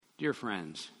dear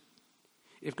friends,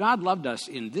 if God loved us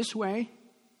in this way,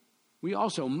 we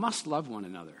also must love one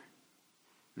another.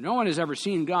 No one has ever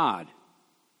seen God.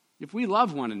 If we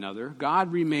love one another,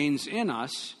 God remains in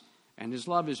us, and his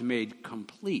love is made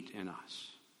complete in us.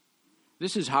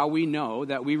 This is how we know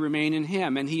that we remain in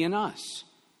him and he in us.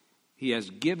 He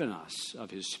has given us of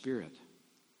his Spirit.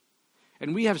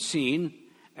 And we have seen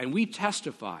and we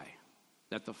testify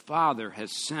that the Father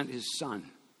has sent his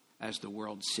Son as the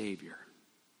world's Savior.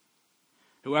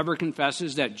 Whoever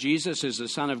confesses that Jesus is the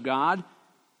Son of God,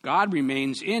 God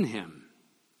remains in him,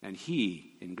 and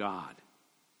he in God.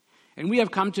 And we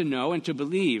have come to know and to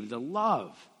believe the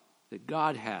love that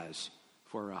God has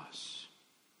for us.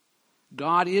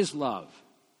 God is love,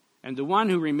 and the one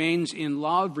who remains in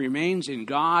love remains in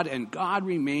God, and God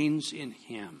remains in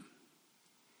him.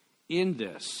 In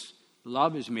this,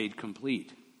 love is made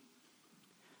complete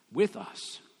with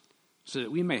us, so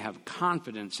that we may have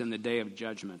confidence in the day of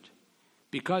judgment.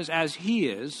 Because as he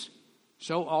is,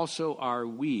 so also are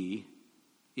we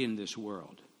in this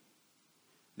world.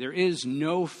 There is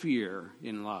no fear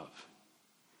in love.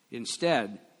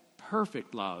 Instead,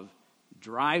 perfect love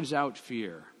drives out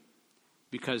fear,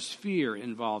 because fear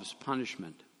involves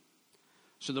punishment.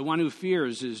 So the one who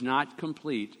fears is not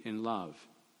complete in love.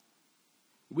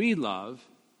 We love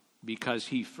because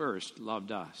he first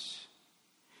loved us.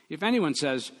 If anyone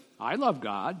says, I love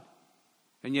God,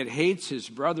 and yet hates his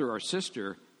brother or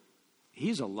sister,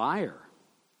 he's a liar.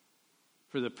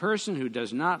 For the person who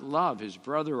does not love his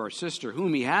brother or sister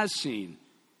whom he has seen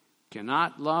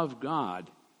cannot love God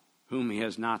whom he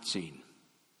has not seen.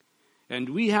 And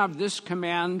we have this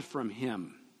command from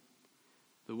him: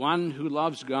 the one who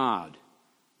loves God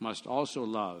must also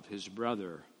love his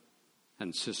brother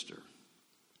and sister.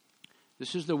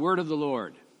 This is the word of the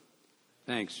Lord.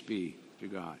 Thanks be to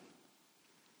God.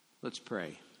 Let's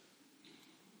pray.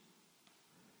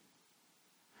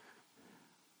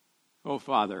 Oh,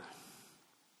 Father,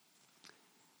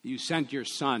 you sent your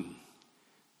Son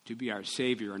to be our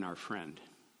Savior and our friend.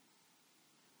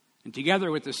 And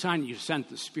together with the Son, you sent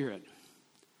the Spirit,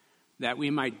 that we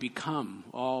might become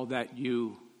all that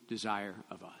you desire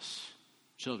of us,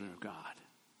 children of God.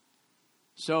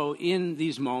 So in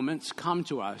these moments, come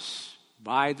to us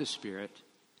by the Spirit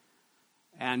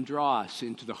and draw us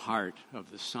into the heart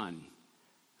of the Son,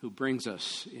 who brings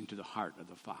us into the heart of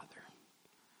the Father.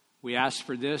 We ask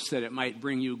for this, that it might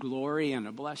bring you glory and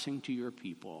a blessing to your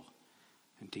people.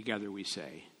 And together we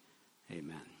say,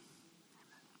 amen.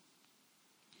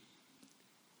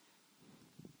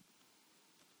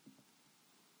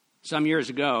 Some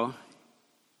years ago,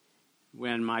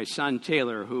 when my son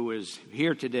Taylor, who is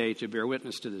here today to bear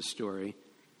witness to this story,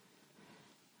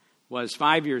 was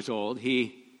 5 years old,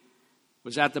 he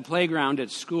was at the playground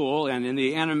at school, and in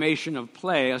the animation of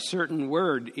play, a certain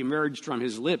word emerged from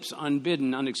his lips,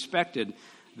 unbidden, unexpected,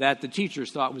 that the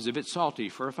teachers thought was a bit salty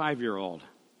for a 5-year-old.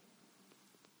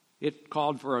 It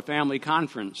called for a family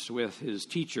conference with his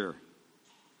teacher,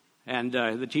 and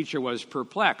the teacher was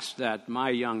perplexed that my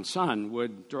young son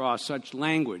would draw such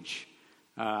language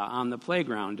on the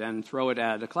playground and throw it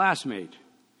at a classmate.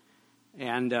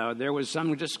 And there was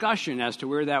some discussion as to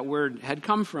where that word had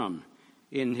come from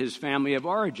in his family of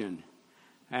origin.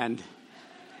 And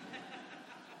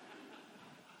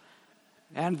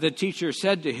the teacher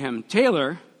said to him,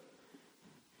 Taylor,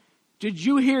 did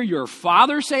you hear your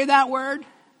father say that word?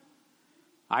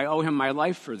 I owe him my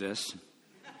life for this.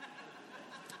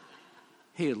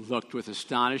 He looked with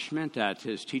astonishment at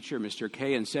his teacher, Mr.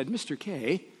 K, and said, Mr.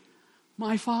 K,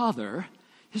 my father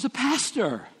is a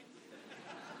pastor.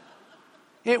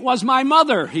 It was my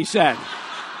mother, he said.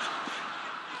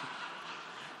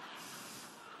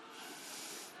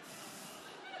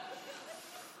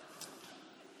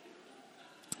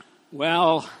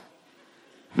 Well,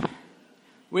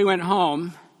 we went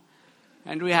home,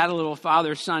 and we had a little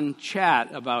father-son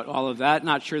chat about all of that.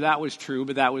 Not sure that was true,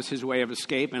 but that was his way of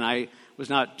escape, and I was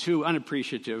not too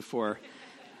unappreciative for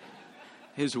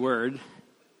his word.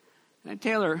 And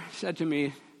Taylor said to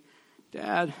me,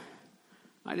 Dad,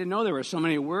 I didn't know there were so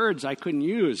many words I couldn't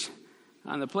use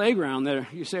on the playground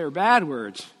that you say are bad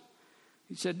words.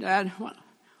 He said, Dad,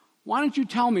 why don't you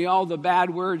tell me all the bad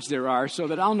words there are so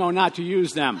that I'll know not to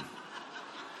use them?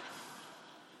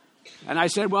 And I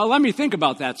said, well, let me think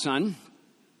about that, son.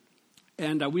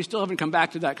 And we still haven't come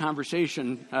back to that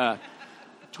conversation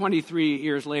 23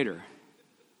 years later.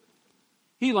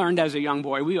 He learned as a young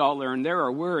boy, we all learned, there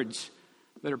are words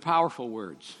that are powerful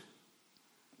words.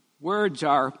 Words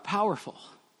are powerful.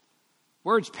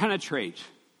 Words penetrate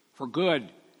for good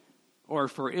or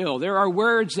for ill. There are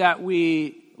words that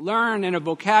we learn in a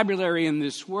vocabulary in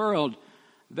this world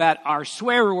that are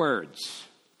swear words,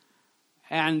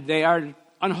 and they are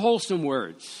unwholesome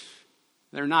words.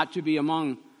 They're not to be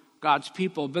among God's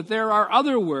people. But there are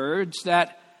other words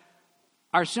that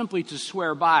are simply to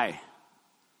swear by.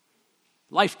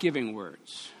 Life-giving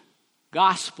words,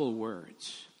 gospel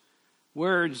words,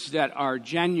 words that are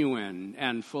genuine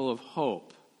and full of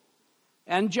hope.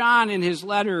 And John in his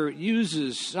letter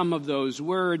uses some of those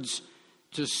words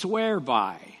to swear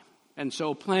by. And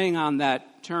so playing on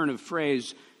that turn of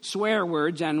phrase, swear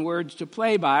words and words to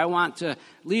play by, I want to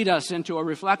lead us into a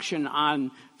reflection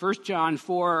on 1 John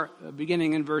 4,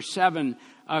 beginning in verse 7,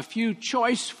 a few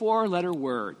choice four-letter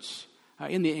words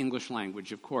in the English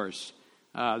language, of course,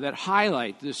 that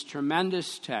highlight this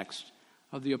tremendous text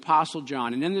of the Apostle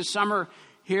John. And in this summer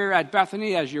here at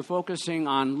Bethany, as you're focusing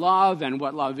on love and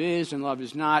what love is and love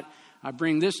is not, I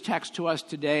bring this text to us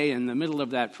today in the middle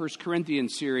of that 1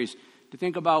 Corinthians series to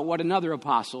think about what another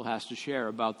apostle has to share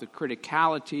about the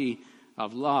criticality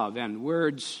of love and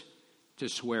words to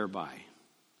swear by.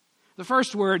 The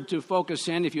first word to focus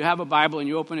in, if you have a Bible and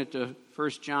you open it to 1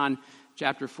 John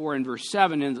chapter 4 and verse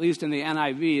 7, and at least in the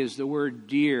NIV, is the word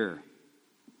dear.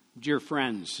 Dear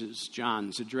friends is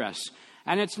John's address.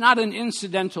 And it's not an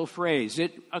incidental phrase.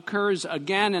 It occurs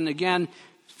again and again.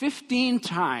 15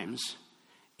 times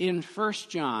in 1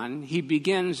 John, he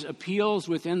begins appeals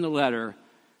within the letter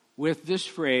with this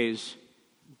phrase,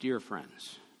 dear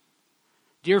friends.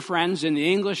 Dear friends in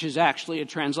the English is actually a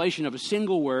translation of a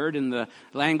single word in the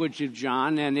language of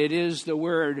John, and it is the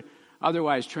word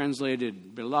otherwise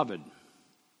translated beloved.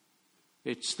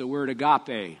 It's the word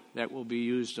agape that will be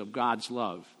used of God's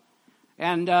love.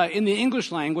 And in the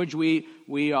English language,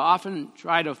 we often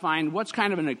try to find what's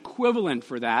kind of an equivalent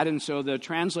for that. And so the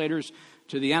translators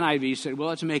to the NIV said, well,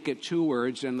 let's make it two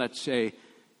words and let's say,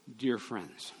 dear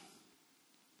friends.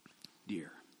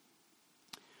 Dear.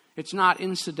 It's not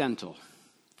incidental.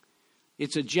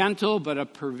 It's a gentle but a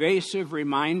pervasive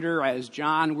reminder as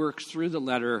John works through the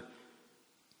letter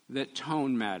that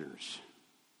tone matters.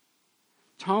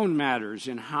 Tone matters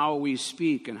in how we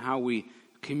speak and how we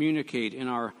communicate in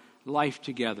our life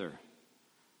together.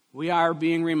 We are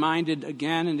being reminded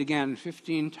again and again,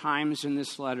 15 times in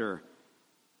this letter,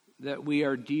 that we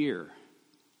are dear.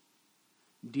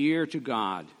 Dear to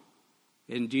God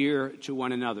and dear to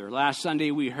one another. Last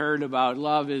Sunday we heard about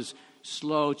love is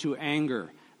slow to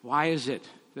anger. Why is it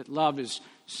that love is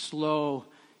slow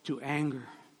to anger?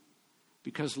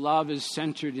 Because love is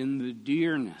centered in the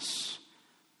dearness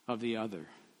of the other.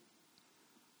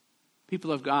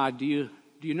 People of God, do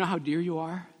you know how dear you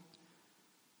are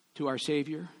to our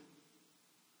Savior?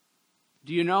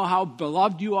 Do you know how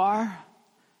beloved you are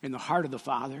in the heart of the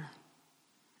Father?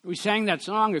 We sang that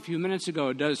song a few minutes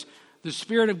ago. Does the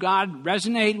Spirit of God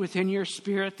resonate within your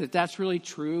spirit that that's really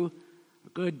true?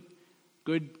 A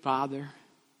good Father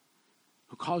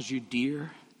who calls you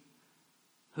dear,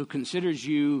 who considers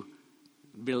you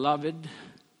beloved,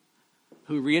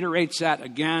 who reiterates that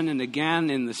again and again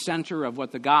in the center of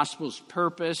what the gospel's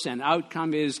purpose and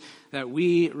outcome is, that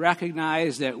we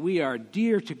recognize that we are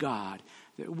dear to God,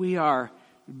 that we are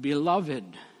beloved.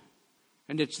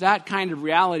 And it's that kind of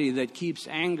reality that keeps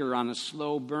anger on a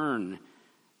slow burn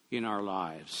in our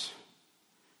lives.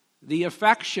 The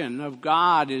affection of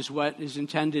God is what is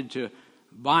intended to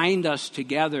bind us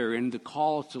together in the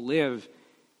call to live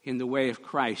in the way of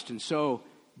Christ. And so,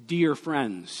 dear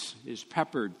friends is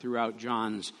peppered throughout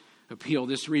John's appeal.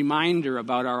 This reminder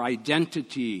about our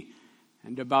identity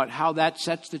and about how that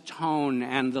sets the tone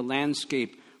and the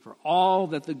landscape for all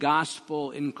that the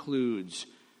gospel includes.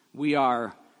 We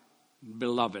are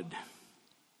beloved.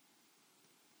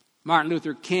 Martin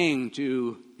Luther King,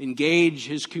 to engage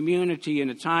his community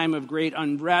in a time of great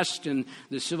unrest and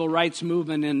the civil rights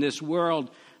movement in this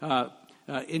world,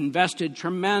 invested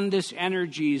tremendous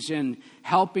energies in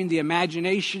helping the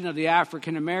imagination of the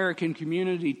African American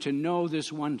community to know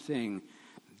this one thing.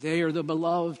 They are the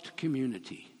beloved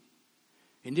community.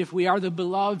 And if we are the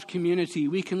beloved community,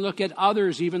 we can look at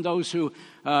others, even those who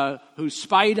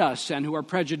spite us and who are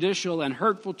prejudicial and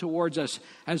hurtful towards us,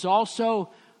 as also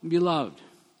beloved.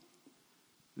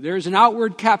 There's an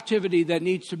outward captivity that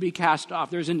needs to be cast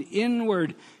off. There's an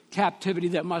inward captivity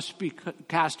that must be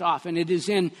cast off. And it is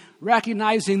in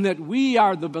recognizing that we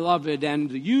are the beloved and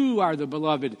you are the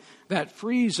beloved that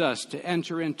frees us to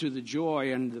enter into the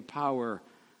joy and the power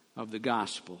of the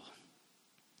gospel.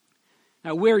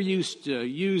 Now, we're used to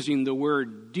using the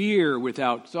word dear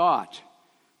without thought,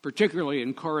 particularly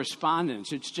in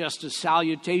correspondence. It's just a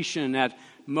salutation at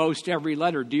most every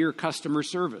letter, dear customer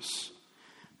service.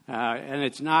 And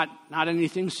it's not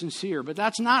anything sincere. But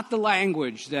that's not the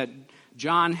language that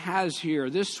John has here.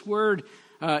 This word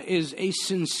is a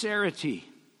sincerity.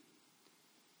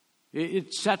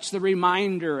 It sets the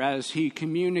reminder as he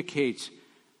communicates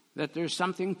that there's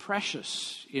something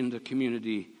precious in the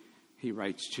community he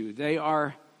writes to. They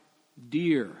are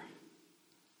dear.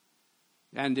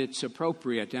 And it's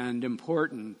appropriate and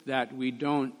important that we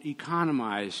don't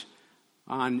economize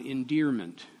on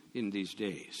endearment in these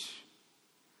days.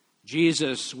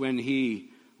 Jesus, when he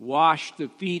washed the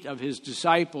feet of his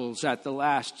disciples at the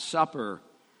Last Supper,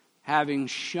 having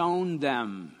shown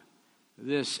them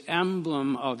this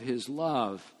emblem of his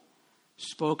love,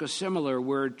 spoke a similar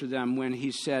word to them when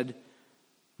he said,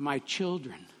 "My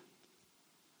children,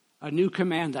 a new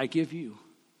command I give you.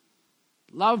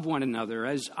 Love one another.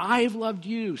 As I've loved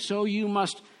you, so you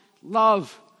must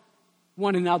love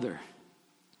one another."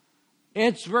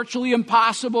 It's virtually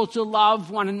impossible to love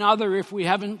one another if we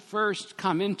haven't first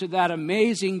come into that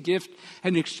amazing gift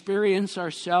and experience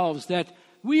ourselves that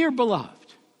we are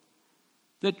beloved,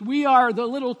 that we are the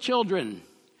little children,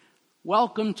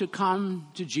 welcome to come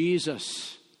to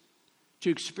Jesus, to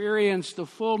experience the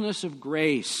fullness of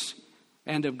grace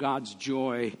and of God's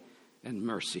joy and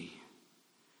mercy.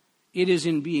 It is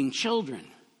in being children,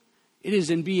 it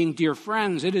is in being dear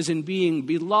friends, it is in being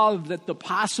beloved that the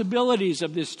possibilities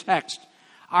of this text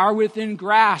are within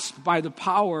grasp by the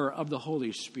power of the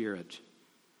Holy Spirit.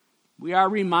 We are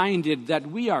reminded that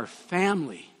we are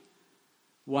family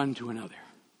one to another,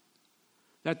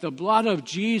 that the blood of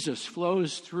Jesus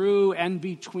flows through and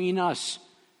between us,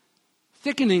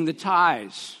 thickening the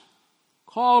ties,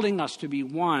 calling us to be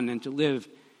one and to live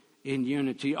in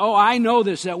unity. Oh, I know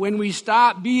this, that when we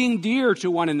stop being dear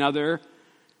to one another,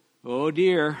 oh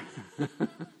dear,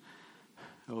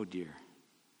 oh dear,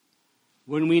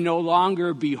 when we no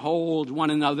longer behold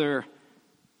one another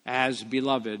as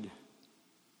beloved,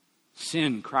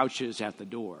 sin crouches at the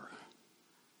door.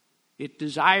 It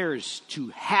desires to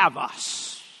have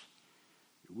us.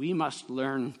 We must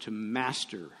learn to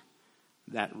master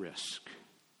that risk.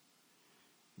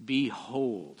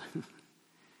 Behold,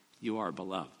 you are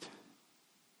beloved.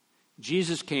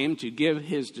 Jesus came to give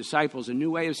his disciples a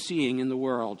new way of seeing in the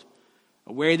world,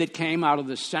 a way that came out of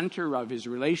the center of his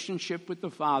relationship with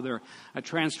the Father, a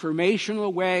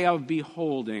transformational way of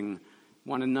beholding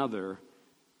one another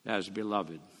as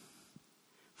beloved.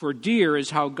 For dear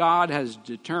is how God has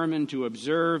determined to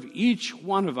observe each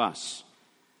one of us.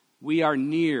 We are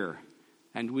near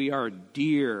and we are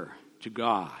dear to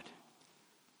God.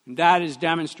 And that is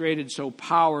demonstrated so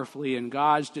powerfully in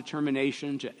God's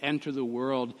determination to enter the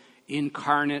world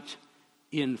incarnate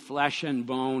in flesh and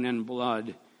bone and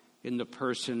blood in the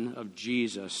person of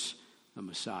Jesus, the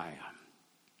Messiah.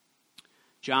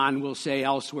 John will say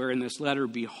elsewhere in this letter,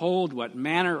 "Behold, what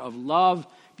manner of love,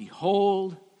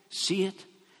 behold, see it,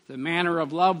 the manner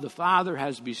of love the Father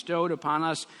has bestowed upon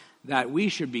us, that we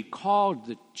should be called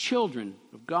the children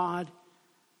of God,"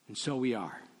 and so we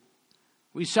are.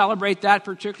 We celebrate that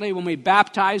particularly when we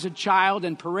baptize a child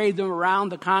and parade them around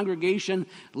the congregation,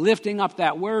 lifting up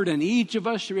that word, and each of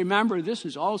us should remember this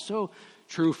is also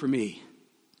true for me.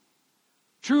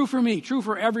 True for me, true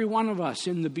for every one of us.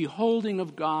 In the beholding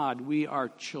of God, we are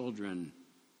children.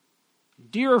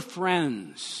 Dear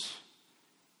friends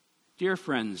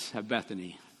of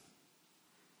Bethany,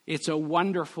 it's a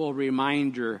wonderful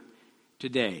reminder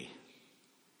today,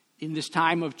 in this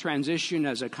time of transition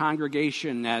as a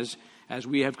congregation, as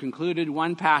we have concluded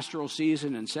one pastoral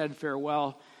season and said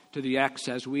farewell to the ex,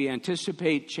 as we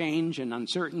anticipate change and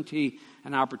uncertainty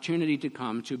and opportunity to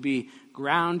come, to be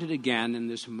grounded again in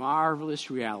this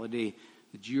marvelous reality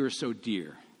that you're so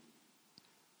dear.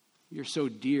 You're so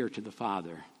dear to the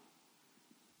Father.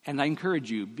 And I encourage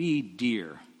you, be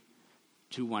dear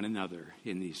to one another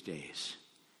in these days.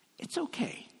 It's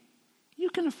okay. You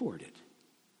can afford it.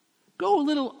 Go a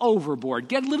little overboard.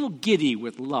 Get a little giddy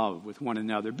with love with one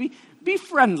another. Be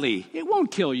friendly. It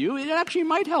won't kill you. It actually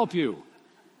might help you.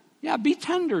 Yeah, be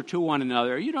tender to one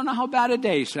another. You don't know how bad a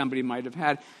day somebody might have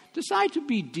had. Decide to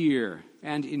be dear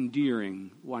and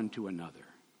endearing one to another.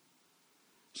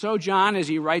 So John, as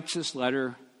he writes this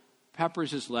letter,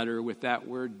 peppers his letter with that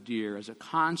word dear as a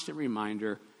constant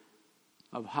reminder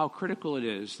of how critical it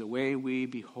is the way we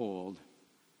behold,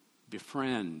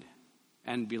 befriend,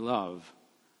 and beloved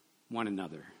one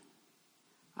another.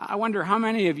 I wonder how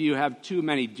many of you have too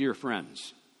many dear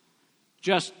friends?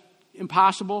 Just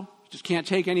impossible? Just can't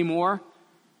take any more?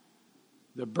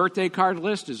 The birthday card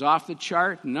list is off the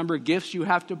chart. The number of gifts you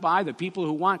have to buy, the people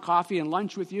who want coffee and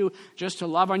lunch with you just to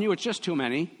love on you, it's just too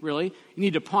many, really. You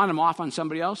need to pawn them off on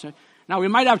somebody else. Now, we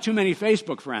might have too many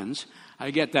Facebook friends.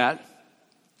 I get that.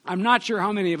 I'm not sure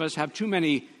how many of us have too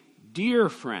many dear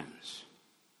friends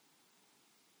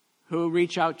who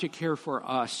reach out to care for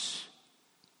us,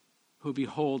 who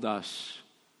behold us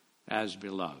as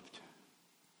beloved.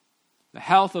 The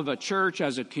health of a church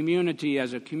as a community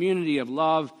of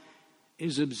love,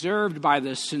 is observed by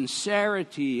the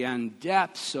sincerity and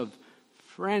depths of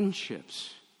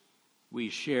friendships we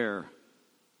share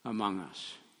among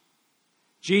us.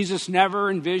 Jesus never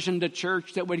envisioned a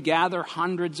church that would gather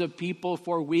hundreds of people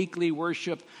for weekly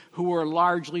worship who were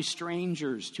largely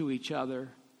strangers to each other,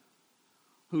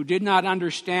 who did not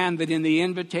understand that in the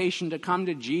invitation to come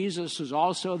to Jesus was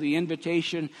also the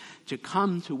invitation to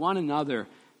come to one another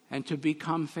and to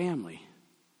become family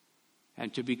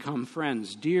and to become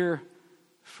friends, dear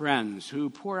friends who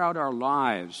pour out our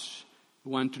lives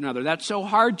one to another. That's so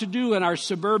hard to do in our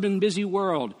suburban busy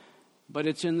world, but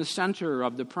it's in the center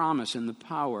of the promise and the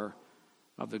power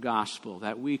of the gospel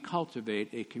that we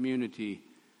cultivate a community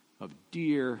of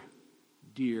dear,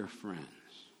 dear friends.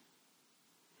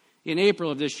 In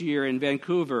April of this year in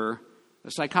Vancouver,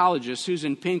 a psychologist,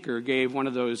 Susan Pinker, gave one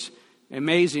of those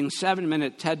amazing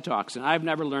 7-minute TED Talks. And I've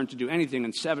never learned to do anything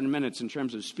in 7 minutes in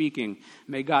terms of speaking.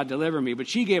 May God deliver me. But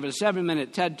she gave a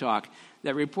 7-minute TED Talk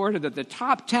that reported that the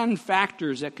top 10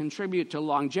 factors that contribute to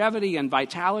longevity and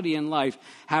vitality in life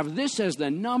have this as the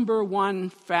number one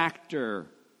factor: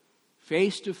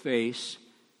 face-to-face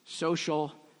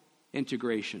social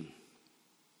integration.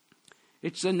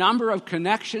 It's the number of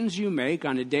connections you make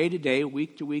on a day-to-day,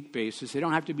 week-to-week basis. They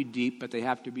don't have to be deep, but they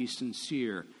have to be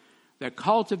sincere, that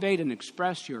cultivate and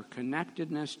express your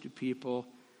connectedness to people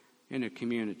in a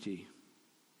community.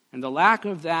 And the lack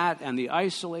of that and the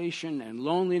isolation and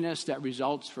loneliness that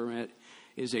results from it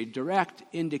is a direct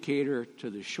indicator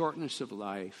to the shortness of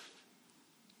life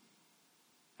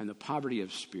and the poverty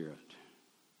of spirit.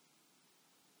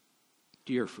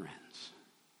 Dear friends.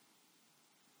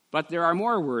 But there are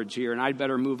more words here, and I'd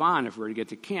better move on if we're to get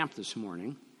to camp this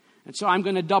morning. And so I'm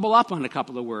going to double up on a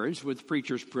couple of words with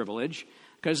preacher's privilege,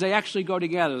 because they actually go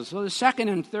together. So the second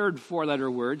and third 4-letter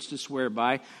words to swear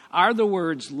by are the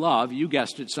words love. You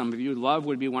guessed it, some of you. Love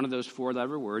would be one of those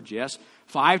 4-letter words, yes.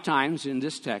 5 times in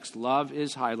this text, love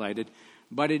is highlighted,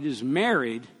 but it is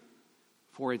married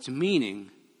for its meaning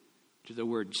to the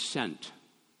word sent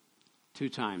 2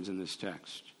 times in this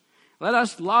text. Let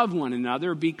us love one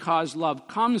another because love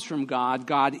comes from God.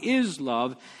 God is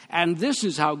love, and this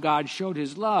is how God showed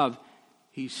his love.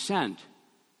 He sent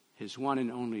his one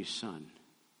and only Son,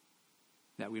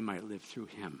 that we might live through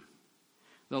him.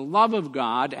 The love of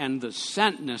God and the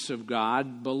sentness of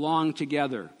God belong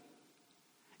together.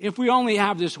 If we only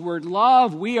have this word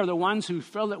love, we are the ones who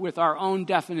fill it with our own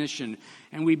definition,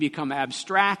 and we become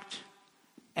abstract,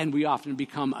 and we often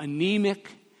become anemic,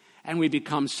 and we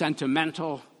become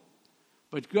sentimental.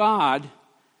 But God,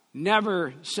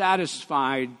 never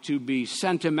satisfied to be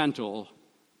sentimental,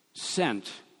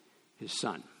 sent his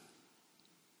Son.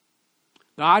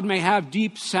 God may have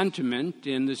deep sentiment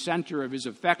in the center of his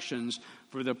affections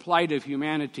for the plight of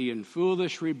humanity in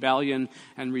foolish rebellion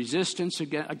and resistance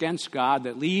against God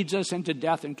that leads us into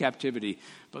death and captivity.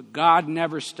 But God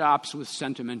never stops with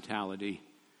sentimentality.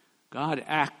 God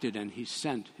acted and he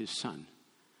sent his Son.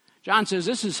 John says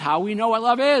this is how we know what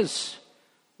love is.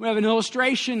 We have an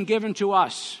illustration given to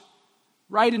us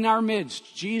right in our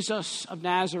midst. Jesus of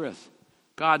Nazareth.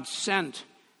 God sent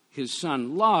his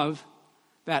Son. Love,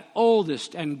 that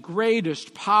oldest and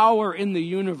greatest power in the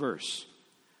universe,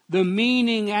 the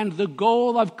meaning and the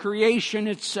goal of creation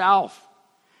itself,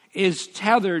 is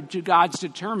tethered to God's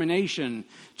determination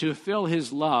to fill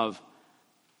his love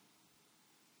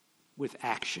with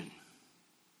action.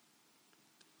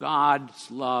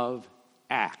 God's love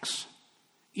acts.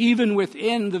 Even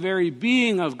within the very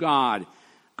being of God,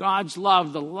 God's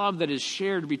love, the love that is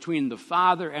shared between the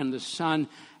Father and the Son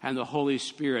and the Holy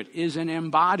Spirit, is an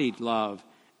embodied love.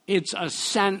 It's a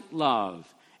sent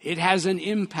love. It has an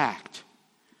impact.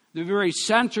 The very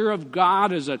center of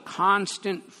God is a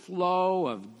constant flow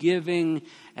of giving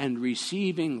and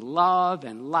receiving love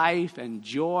and life and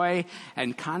joy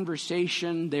and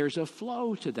conversation. There's a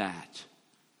flow to that.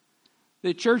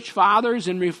 The church fathers,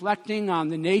 in reflecting on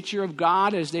the nature of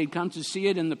God as they'd come to see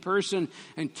it in the person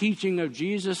and teaching of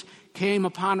Jesus, came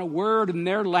upon a word in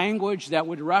their language that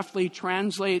would roughly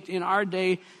translate in our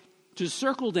day to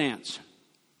circle dance.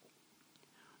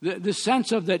 The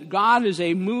sense of that God is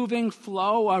a moving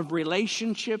flow of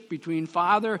relationship between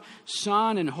Father,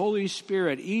 Son, and Holy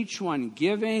Spirit, each one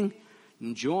giving,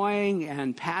 enjoying,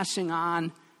 and passing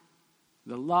on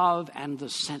the love and the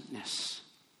sentness.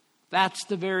 That's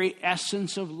the very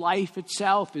essence of life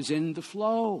itself, is in the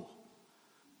flow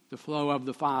of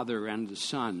the Father and the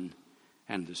Son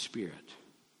and the Spirit.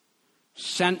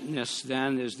 Sentness,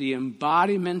 then, is the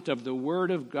embodiment of the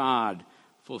Word of God,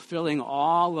 fulfilling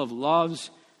all of love's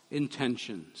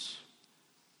intentions.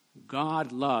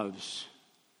 God loves,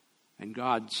 and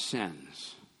God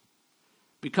sends.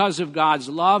 Because of God's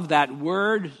love, that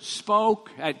word spoke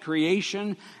at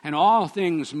creation, and all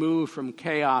things moved from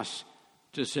chaos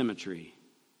to symmetry.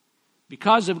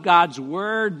 Because of God's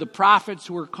word, the prophets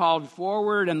were called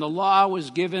forward, and the law was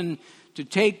given to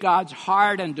take God's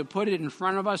heart and to put it in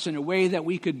front of us in a way that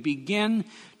we could begin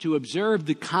to observe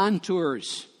the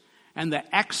contours and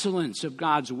the excellence of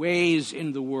God's ways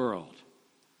in the world.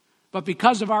 But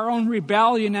because of our own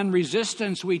rebellion and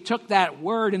resistance, we took that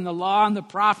word in the law and the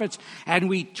prophets and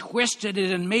we twisted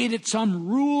it and made it some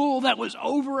rule that was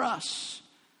over us,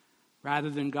 rather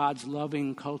than God's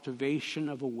loving cultivation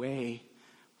of a way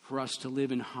for us to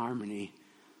live in harmony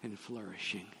and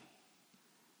flourishing.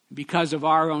 Because of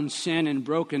our own sin and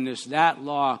brokenness, that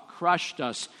law crushed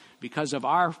us because of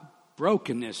our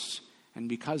brokenness and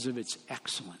because of its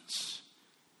excellence.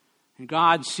 And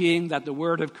God, seeing that the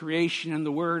word of creation and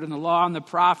the word and the law and the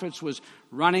prophets was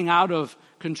running out of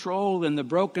control in the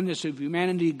brokenness of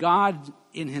humanity, God,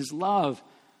 in his love,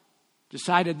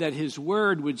 decided that his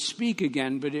word would speak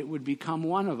again, but it would become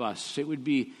one of us. It would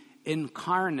be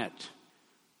incarnate,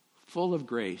 full of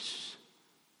grace,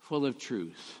 full of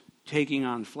truth, taking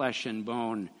on flesh and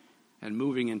bone and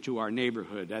moving into our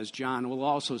neighborhood, as John will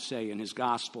also say in his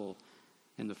gospel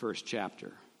in the first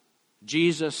chapter.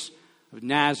 Jesus of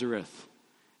Nazareth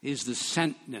is the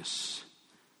sentness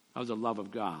of the love of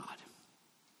God.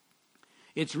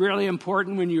 It's really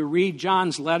important when you read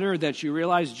John's letter that you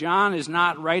realize John is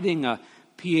not writing a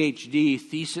PhD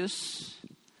thesis.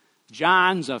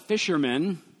 John's a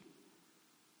fisherman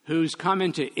who's come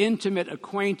into intimate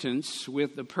acquaintance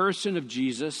with the person of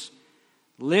Jesus,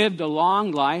 lived a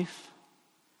long life,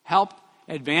 helped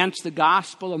advance the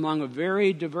gospel among a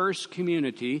very diverse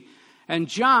community. And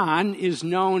John is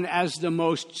known as the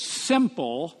most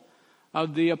simple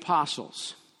of the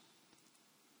apostles.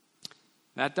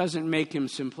 That doesn't make him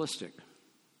simplistic.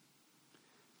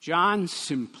 John's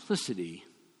simplicity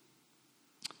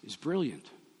is brilliant.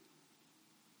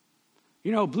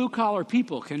 You know, blue-collar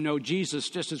people can know Jesus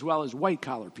just as well as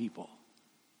white-collar people.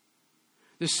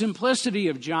 The simplicity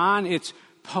of John, its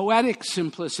poetic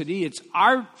simplicity, its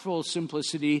artful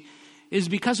simplicity, is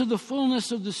because of the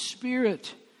fullness of the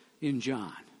Spirit in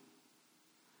John.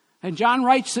 And John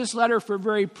writes this letter for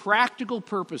very practical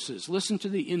purposes. Listen to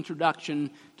the introduction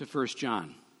to 1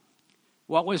 John.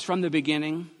 What was from the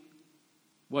beginning,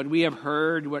 what we have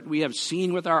heard, what we have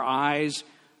seen with our eyes,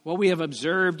 what we have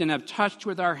observed and have touched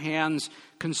with our hands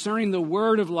concerning the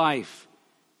word of life.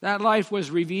 That life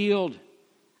was revealed,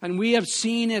 and we have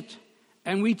seen it,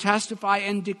 and we testify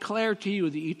and declare to you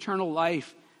the eternal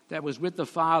life that was with the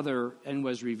Father and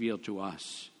was revealed to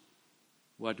us.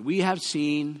 What we have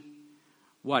seen,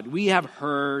 what we have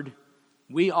heard,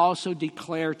 we also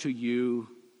declare to you,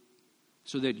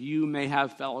 so that you may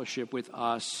have fellowship with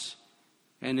us.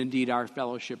 And indeed, our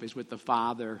fellowship is with the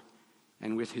Father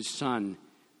and with his Son,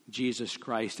 Jesus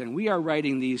Christ. And we are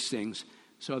writing these things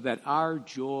so that our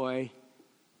joy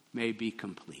may be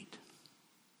complete.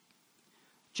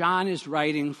 John is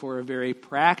writing for a very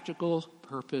practical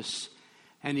purpose,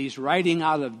 and he's writing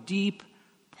out of deep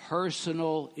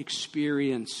personal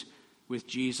experience with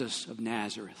Jesus of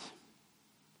Nazareth.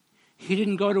 He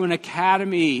didn't go to an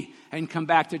academy and come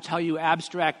back to tell you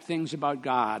abstract things about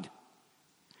God.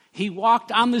 He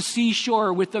walked on the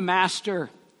seashore with the Master,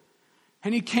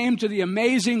 and he came to the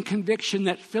amazing conviction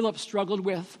that Philip struggled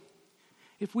with.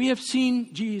 If we have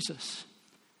seen Jesus,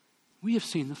 we have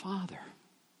seen the Father.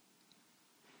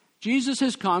 Jesus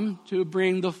has come to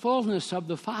bring the fullness of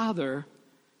the Father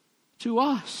to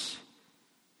us,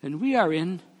 and we are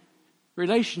in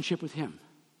relationship with him.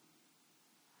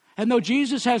 And though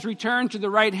Jesus has returned to the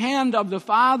right hand of the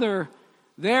Father,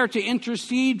 there to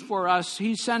intercede for us,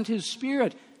 he sent his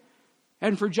Spirit.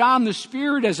 And for John, the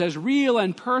Spirit is as real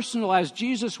and personal as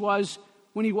Jesus was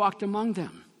when he walked among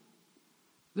them.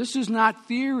 This is not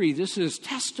theory, this is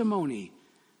testimony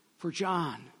for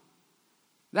John.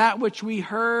 That which we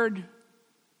heard,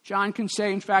 John can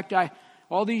say, in fact,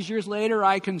 all these years later,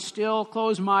 I can still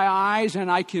close my eyes and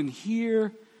I can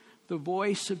hear the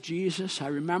voice of Jesus. I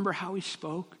remember how he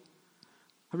spoke.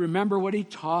 I remember what he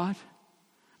taught.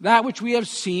 That which we have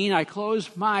seen, I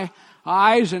close my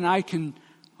eyes and I can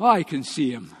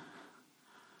see him.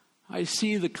 I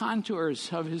see the contours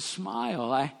of his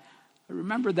smile. I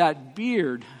remember that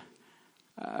beard.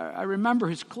 I remember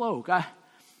his cloak. I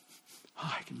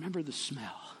can remember the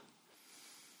smell.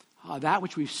 That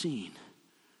which we've seen.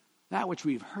 That which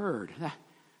we've heard,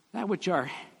 that which our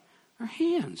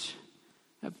hands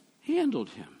have handled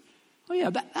him. Oh yeah,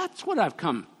 that's what I've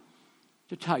come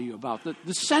to tell you about, the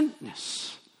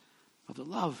sentness of the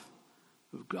love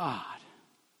of God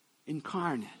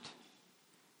incarnate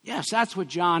Yes, that's what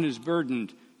John is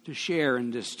burdened to share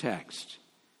in this text.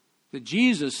 That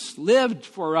Jesus lived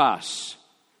for us,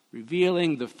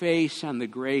 revealing the face and the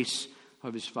grace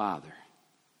of his Father.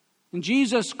 And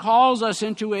Jesus calls us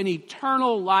into an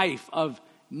eternal life of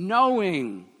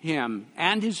knowing him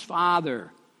and his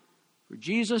Father. For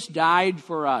Jesus died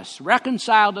for us,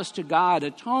 reconciled us to God,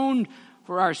 atoned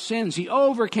for our sins. He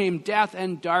overcame death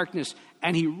and darkness,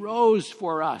 and he rose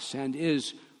for us and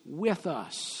is with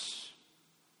us.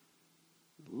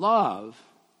 Love,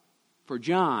 for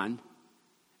John,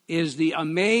 is the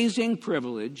amazing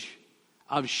privilege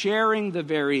of sharing the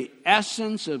very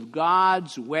essence of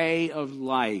God's way of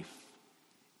life,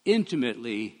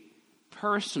 intimately,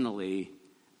 personally,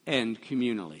 and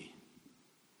communally.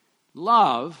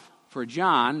 Love, for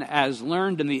John, as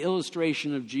learned in the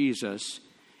illustration of Jesus,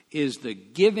 is the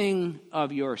giving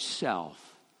of yourself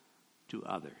to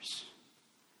others.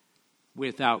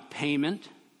 Without payment,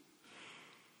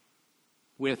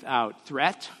 without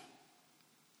threat,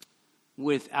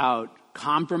 without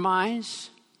compromise,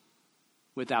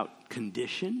 without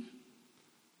condition,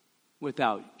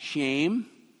 without shame,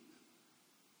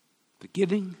 the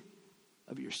giving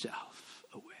of yourself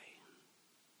away.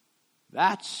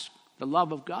 That's the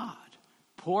love of God,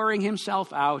 pouring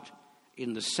himself out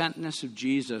in the sentness of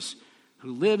Jesus,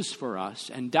 who lives for us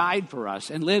and died for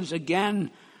us and lives again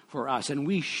for us. And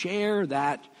we share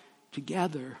that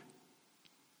together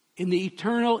in the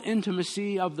eternal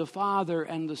intimacy of the Father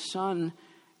and the Son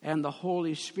and the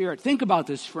Holy Spirit. Think about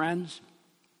this, friends.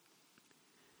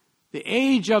 The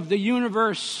age of the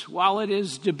universe, while it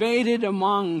is debated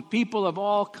among people of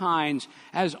all kinds,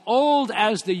 as old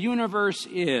as the universe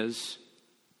is,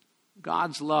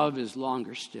 God's love is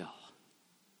longer still.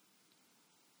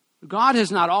 God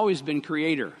has not always been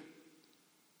creator.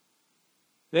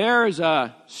 There is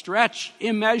a stretch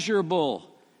immeasurable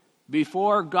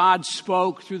before God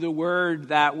spoke through the word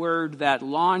that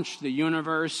launched the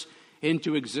universe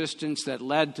into existence, that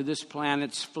led to this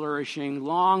planet's flourishing.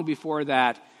 Long before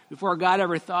that, before God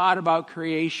ever thought about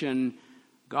creation,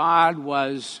 God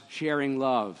was sharing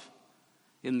love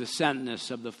in the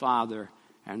sentness of the Father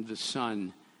and the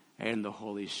Son and the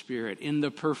Holy Spirit. In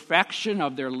the perfection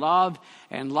of their love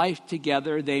and life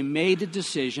together, they made a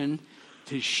decision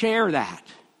to share that.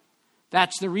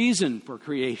 That's the reason for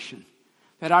creation.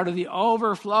 That out of the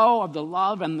overflow of the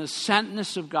love and the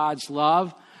sentness of God's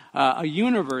love, a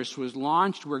universe was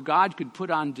launched where God could put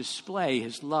on display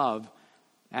his love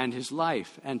and his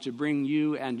life, and to bring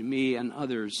you and me and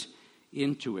others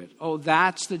into it. Oh,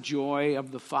 that's the joy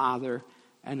of the Father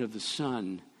and of the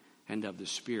Son and of the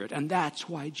Spirit. And that's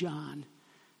why John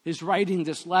is writing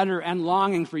this letter and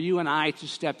longing for you and I to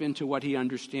step into what he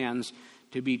understands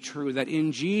to be true, that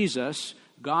in Jesus,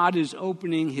 God is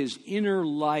opening his inner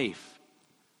life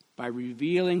by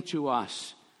revealing to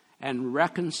us and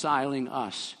reconciling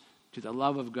us to the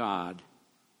love of God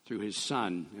through his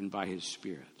Son and by his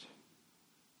Spirit.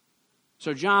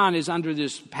 So John is under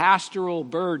this pastoral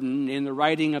burden in the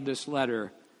writing of this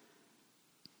letter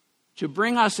to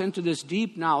bring us into this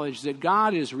deep knowledge that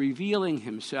God is revealing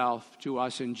himself to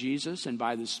us in Jesus and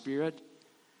by the Spirit,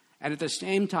 and at the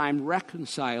same time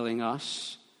reconciling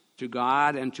us to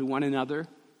God and to one another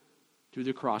through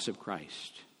the cross of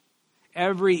Christ.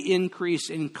 Every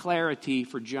increase in clarity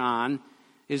for John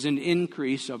is an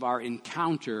increase of our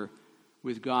encounter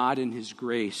with God in his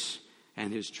grace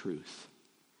and his truth.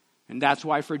 And that's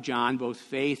why for John, both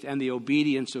faith and the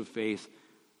obedience of faith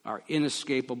are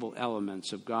inescapable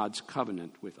elements of God's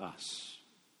covenant with us.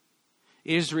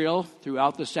 Israel,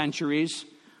 throughout the centuries,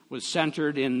 was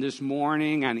centered in this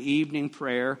morning and evening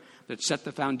prayer that set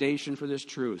the foundation for this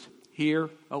truth. Hear,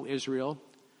 O Israel,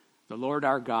 the Lord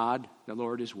our God, the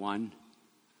Lord is one.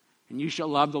 And you shall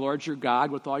love the Lord your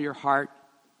God with all your heart,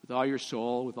 with all your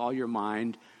soul, with all your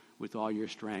mind, with all your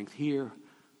strength. Hear,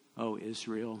 O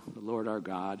Israel, the Lord our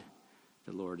God,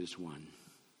 the Lord is one.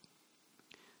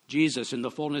 Jesus, in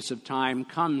the fullness of time,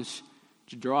 comes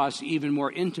to draw us even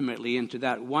more intimately into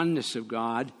that oneness of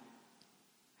God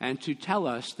and to tell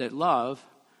us that love,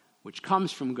 which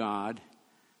comes from God,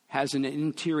 has an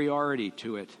interiority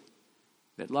to it,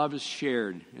 that love is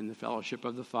shared in the fellowship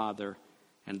of the Father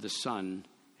and the Son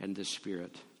and the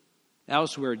Spirit.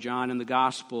 Elsewhere, John in the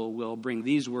Gospel will bring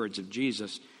these words of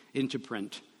Jesus into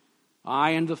print.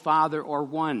 I and the Father are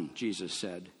one, Jesus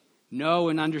said. Know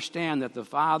and understand that the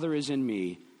Father is in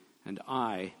me, and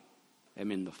I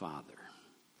am in the Father.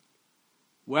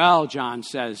 Well, John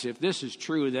says, if this is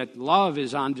true, that love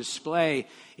is on display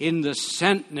in the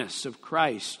sentness of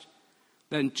Christ,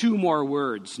 then two more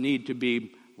words need to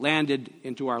be landed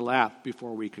into our lap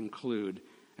before we conclude.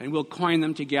 And we'll coin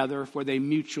them together, for they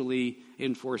mutually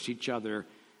enforce each other,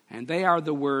 And they are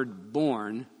the word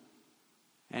born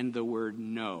and the word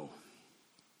know.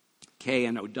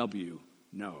 K-N-O-W,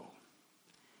 know.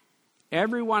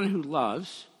 Everyone who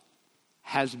loves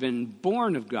has been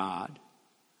born of God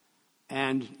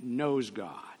and knows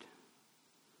God.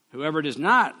 Whoever does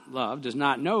not love does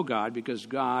not know God, because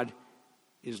God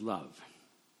is love.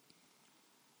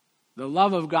 The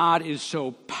love of God is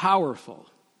so powerful.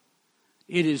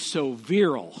 It is so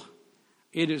virile.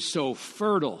 It is so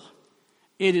fertile.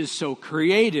 It is so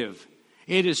creative.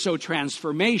 It is so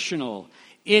transformational.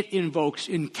 It invokes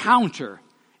encounter.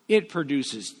 It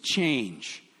produces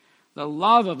change. The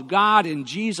love of God in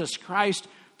Jesus Christ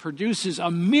produces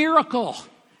a miracle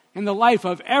in the life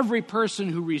of every person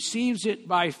who receives it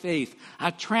by faith.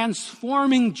 A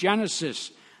transforming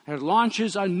Genesis that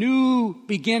launches a new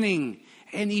beginning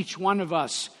in each one of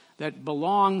us that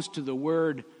belongs to the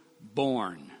word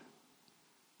born.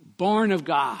 Born of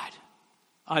God.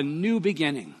 A new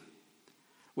beginning.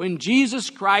 When Jesus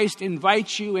Christ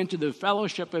invites you into the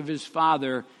fellowship of his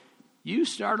Father, you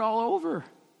start all over.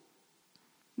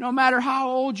 No matter how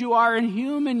old you are in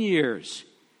human years,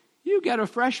 you get a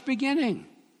fresh beginning.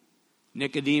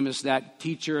 Nicodemus, that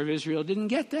teacher of Israel, didn't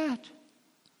get that.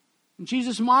 And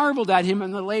Jesus marveled at him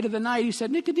in the late of the night. He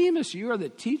said, Nicodemus, you are the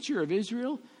teacher of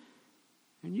Israel,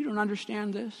 and you don't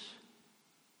understand this?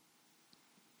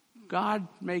 God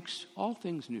makes all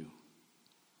things new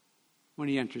when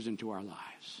he enters into our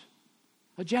lives.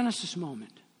 A Genesis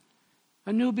moment.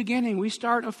 A new beginning. We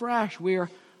start afresh. We are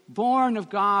born of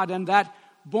God, and that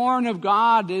born of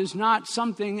God is not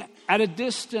something at a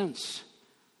distance.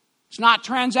 It's not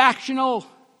transactional.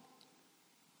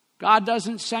 God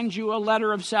doesn't send you a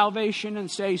letter of salvation and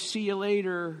say, see you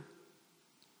later.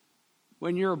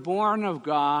 When you're born of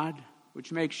God,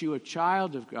 which makes you a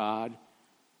child of God,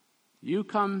 you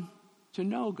come to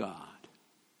know God.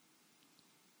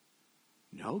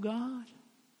 Know God?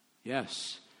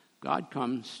 Yes, God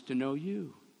comes to know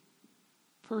you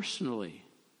personally,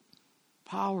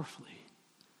 powerfully.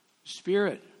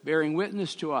 Spirit bearing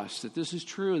witness to us that this is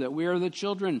true, that we are the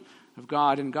children of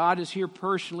God, and God is here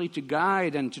personally to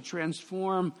guide and to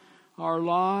transform our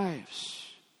lives.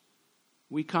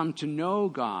 We come to know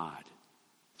God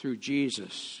through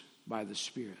Jesus by the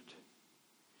Spirit.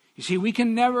 You see, we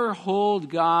can never hold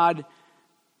God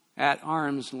at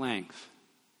arm's length.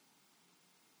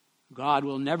 God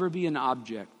will never be an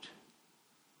object.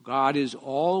 God is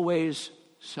always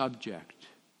subject.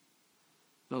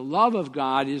 The love of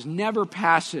God is never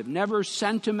passive, never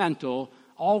sentimental,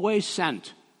 always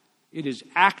sent. It is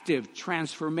active,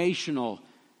 transformational,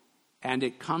 and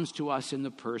it comes to us in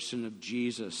the person of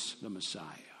Jesus, the Messiah.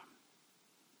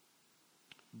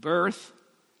 Birth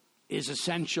is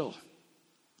essential,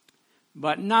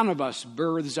 but none of us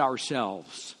births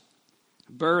ourselves.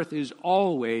 Birth is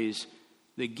always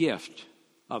the gift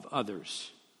of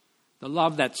others. The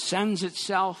love that sends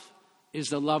itself is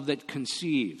the love that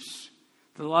conceives.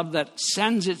 The love that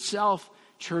sends itself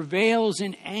travails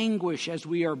in anguish as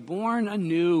we are born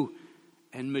anew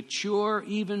and mature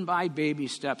even by baby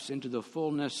steps into the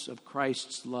fullness of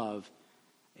Christ's love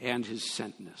and his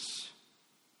sentness.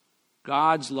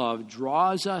 God's love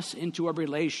draws us into a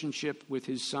relationship with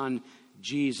his Son,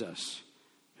 Jesus,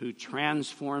 who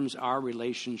transforms our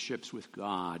relationships with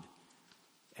God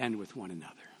and with one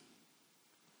another.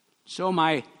 So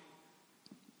my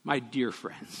dear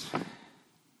friends,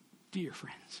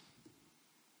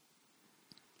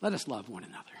 let us love one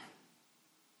another.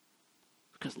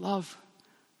 Because love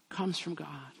comes from God.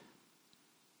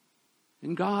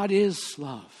 And God is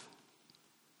love.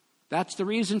 That's the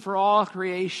reason for all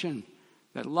creation,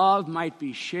 that love might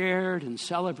be shared and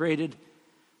celebrated.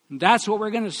 And that's what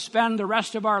we're going to spend the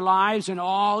rest of our lives and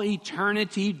all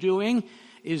eternity doing,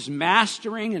 is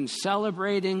mastering and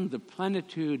celebrating the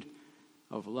plenitude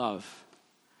of love.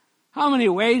 How many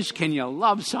ways can you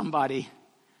love somebody?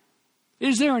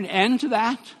 Is there an end to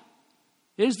that?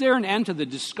 Is there an end to the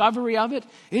discovery of it?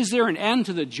 Is there an end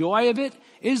to the joy of it?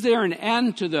 Is there an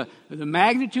end to the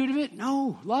magnitude of it?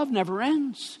 No, love never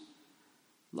ends.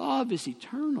 Love is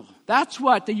eternal. That's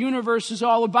what the universe is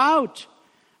all about.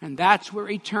 And that's where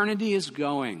eternity is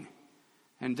going.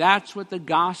 And that's what the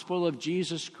gospel of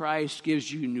Jesus Christ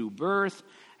gives you: new birth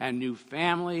and new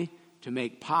family to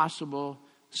make possible,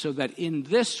 so that in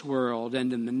this world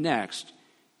and in the next,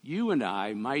 you and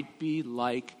I might be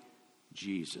like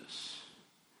Jesus.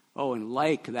 Oh, and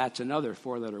like, that's another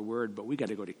four-letter word, but we got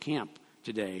to go to camp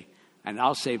today, and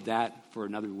I'll save that for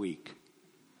another week.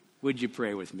 Would you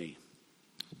pray with me?